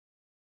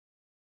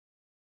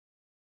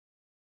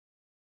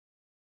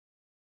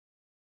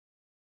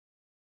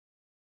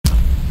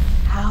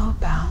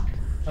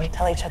We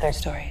tell each other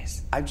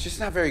stories. I'm just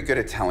not very good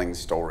at telling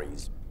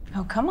stories.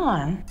 Oh, come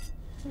on.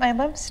 I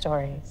love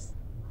stories.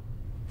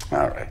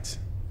 All right.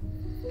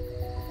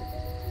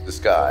 This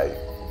guy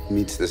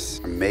meets this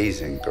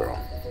amazing girl.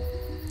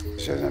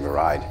 She doesn't have a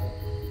ride.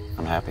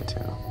 I'm happy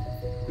to.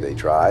 They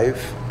drive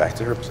back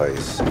to her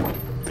place,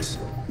 this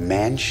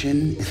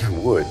mansion in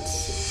the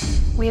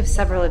woods. We have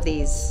several of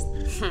these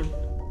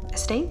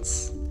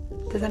estates.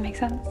 Does that make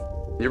sense?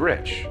 You're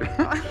rich.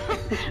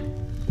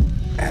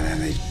 And then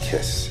they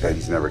kiss.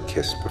 He's never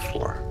kissed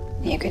before.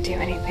 You could do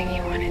anything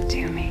you wanted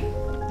to me.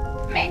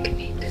 Make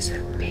me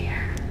disappear.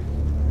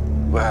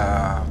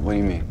 What do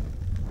you mean?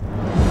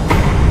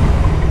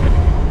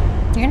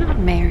 You're not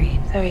married,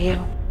 are you?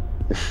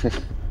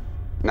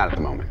 Not at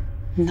the moment.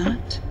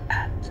 Not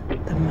at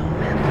the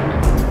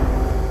moment.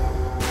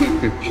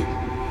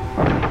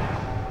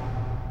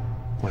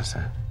 What's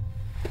that?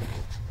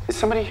 Is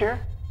somebody here?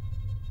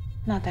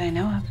 Not that I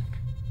know of.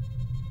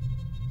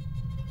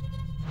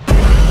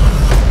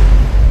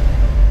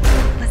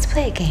 Let's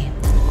play a game.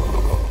 I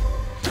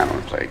don't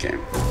want to play a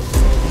game.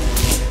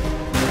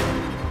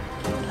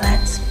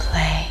 Let's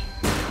play.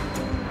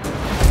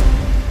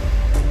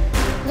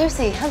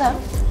 Lucy, hello.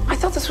 I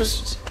thought this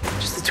was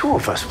just the two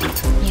of us.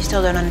 You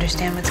still don't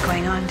understand what's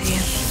going on, do you?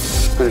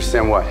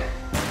 Understand what?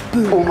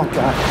 Oh my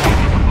God.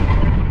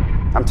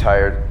 I'm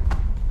tired.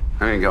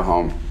 I'm gonna go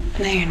home.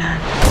 No, you're not.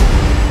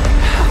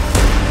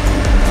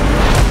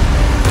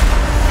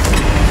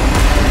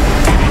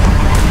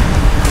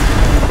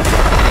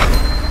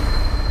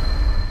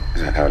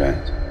 Is that how it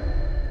ends?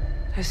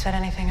 Who said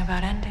anything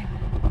about ending?